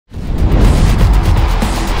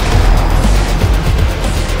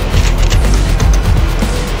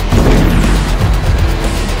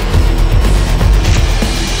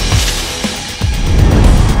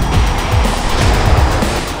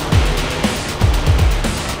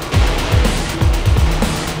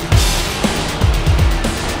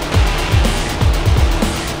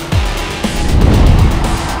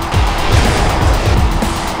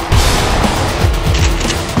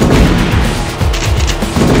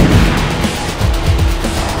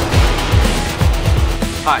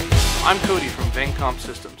I'm Cody from Vang Comp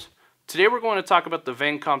Systems. Today we're going to talk about the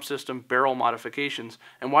Vang Comp System barrel modifications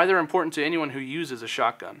and why they're important to anyone who uses a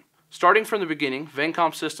shotgun. Starting from the beginning, Vang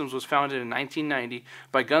Comp Systems was founded in 1990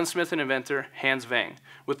 by gunsmith and inventor Hans Vang,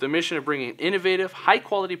 with the mission of bringing innovative,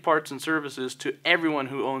 high-quality parts and services to everyone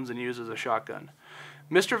who owns and uses a shotgun.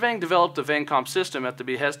 Mr. Vang developed the Vang Comp System at the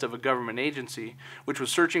behest of a government agency, which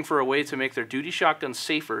was searching for a way to make their duty shotguns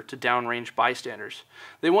safer to downrange bystanders.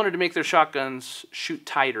 They wanted to make their shotguns shoot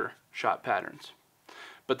tighter shot patterns.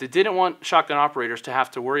 But they didn't want shotgun operators to have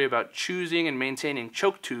to worry about choosing and maintaining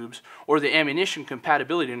choke tubes or the ammunition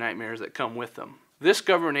compatibility nightmares that come with them. This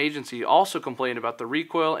government agency also complained about the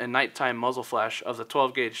recoil and nighttime muzzle flash of the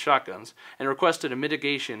 12-gauge shotguns and requested a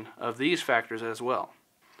mitigation of these factors as well.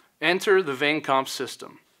 Enter the Vang Comp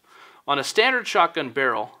System. On a standard shotgun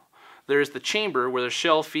barrel, there is the chamber where the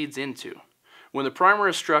shell feeds into. When the primer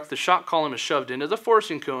is struck, the shot column is shoved into the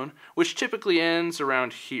forcing cone, which typically ends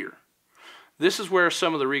around here. This is where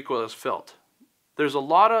some of the recoil is felt. There's a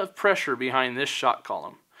lot of pressure behind this shot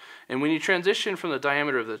column, and when you transition from the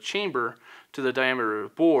diameter of the chamber to the diameter of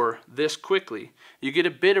the bore this quickly, you get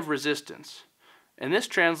a bit of resistance, and this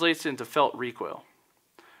translates into felt recoil.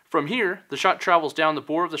 From here, the shot travels down the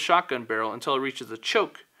bore of the shotgun barrel until it reaches the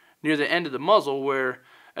choke near the end of the muzzle where,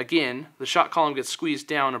 again, the shot column gets squeezed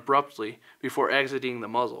down abruptly before exiting the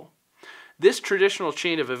muzzle. This traditional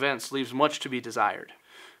chain of events leaves much to be desired.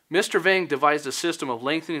 Mr. Vang devised a system of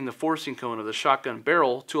lengthening the forcing cone of the shotgun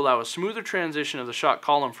barrel to allow a smoother transition of the shot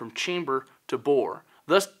column from chamber to bore,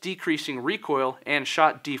 thus decreasing recoil and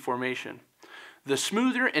shot deformation. The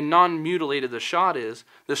smoother and non-mutilated the shot is,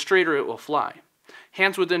 the straighter it will fly.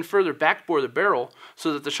 Hands would then further backbore the barrel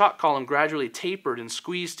so that the shot column gradually tapered and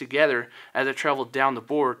squeezed together as it traveled down the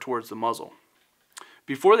bore towards the muzzle.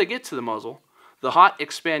 Before they get to the muzzle, the hot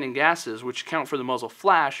expanding gases, which account for the muzzle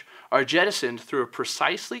flash, are jettisoned through a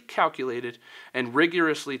precisely calculated and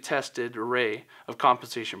rigorously tested array of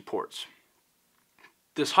compensation ports.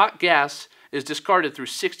 This hot gas is discarded through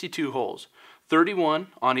 62 holes, 31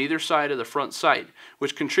 on either side of the front sight,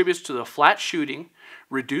 which contributes to the flat shooting,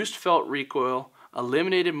 reduced felt recoil,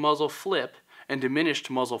 eliminated muzzle flip, and diminished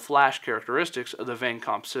muzzle flash characteristics of the Vang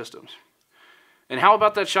Comp Systems. And how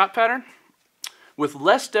about that shot pattern? With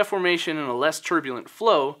less deformation and a less turbulent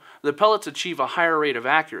flow, the pellets achieve a higher rate of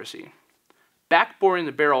accuracy. Backboring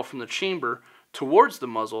the barrel from the chamber towards the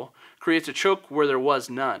muzzle creates a choke where there was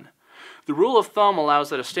none. The rule of thumb allows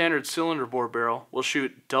that a standard cylinder bore barrel will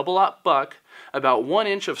shoot double-aught buck about 1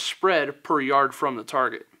 inch of spread per yard from the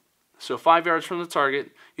target. So 5 yards from the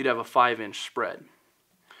target, you'd have a 5-inch spread.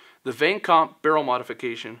 The Vang Comp barrel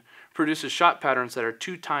modification produces shot patterns that are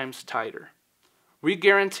 2 times tighter. We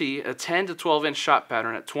guarantee a 10 to 12 inch shot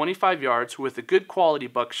pattern at 25 yards with a good quality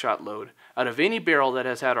buckshot load out of any barrel that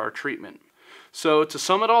has had our treatment. So to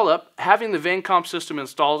sum it all up, having the Vang Comp System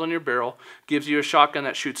installed on your barrel gives you a shotgun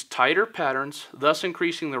that shoots tighter patterns, thus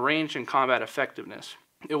increasing the range and combat effectiveness.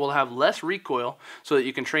 It will have less recoil so that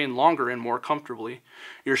you can train longer and more comfortably.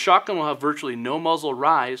 Your shotgun will have virtually no muzzle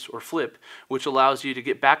rise or flip, which allows you to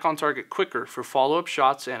get back on target quicker for follow-up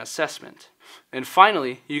shots and assessment. And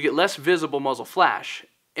finally, you get less visible muzzle flash.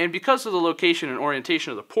 And because of the location and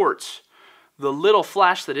orientation of the ports, the little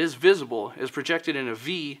flash that is visible is projected in a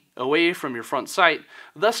V away from your front sight,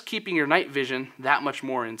 thus keeping your night vision that much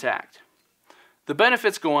more intact. The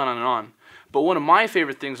benefits go on and on, but one of my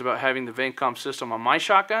favorite things about having the Vang Comp System on my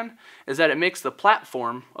shotgun is that it makes the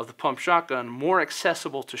platform of the pump shotgun more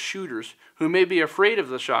accessible to shooters who may be afraid of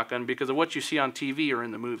the shotgun because of what you see on TV or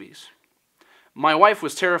in the movies. My wife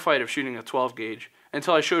was terrified of shooting a 12-gauge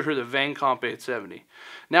until I showed her the Vang Comp 870.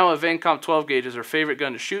 Now a Vang Comp 12-gauge is her favorite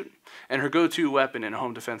gun to shoot and her go-to weapon in a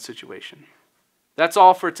home defense situation. That's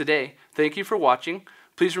all for today. Thank you for watching.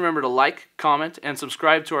 Please remember to like, comment, and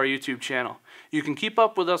subscribe to our YouTube channel. You can keep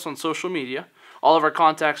up with us on social media. All of our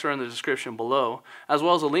contacts are in the description below, as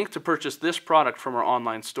well as a link to purchase this product from our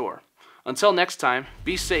online store. Until next time,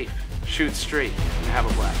 be safe, shoot straight, and have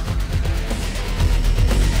a blast.